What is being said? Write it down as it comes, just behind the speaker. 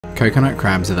Coconut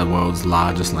crabs are the world's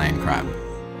largest land crab.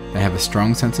 They have a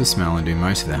strong sense of smell and do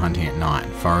most of their hunting at night,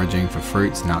 foraging for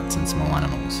fruits, nuts and small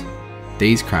animals.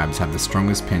 These crabs have the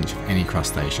strongest pinch of any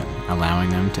crustacean,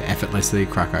 allowing them to effortlessly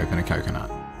crack open a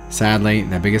coconut. Sadly,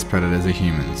 their biggest predators are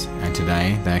humans, and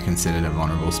today they are considered a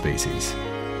vulnerable species.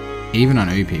 Even on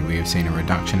Upi, we have seen a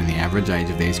reduction in the average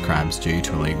age of these crabs due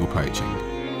to illegal poaching.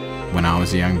 When I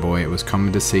was a young boy, it was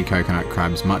common to see coconut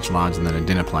crabs much larger than a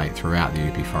dinner plate throughout the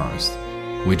Upi forest.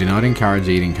 We do not encourage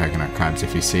eating coconut crabs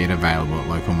if you see it available at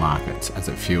local markets, as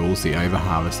it fuels the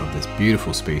overharvest of this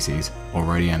beautiful species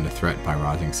already under threat by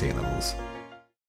rising sea levels.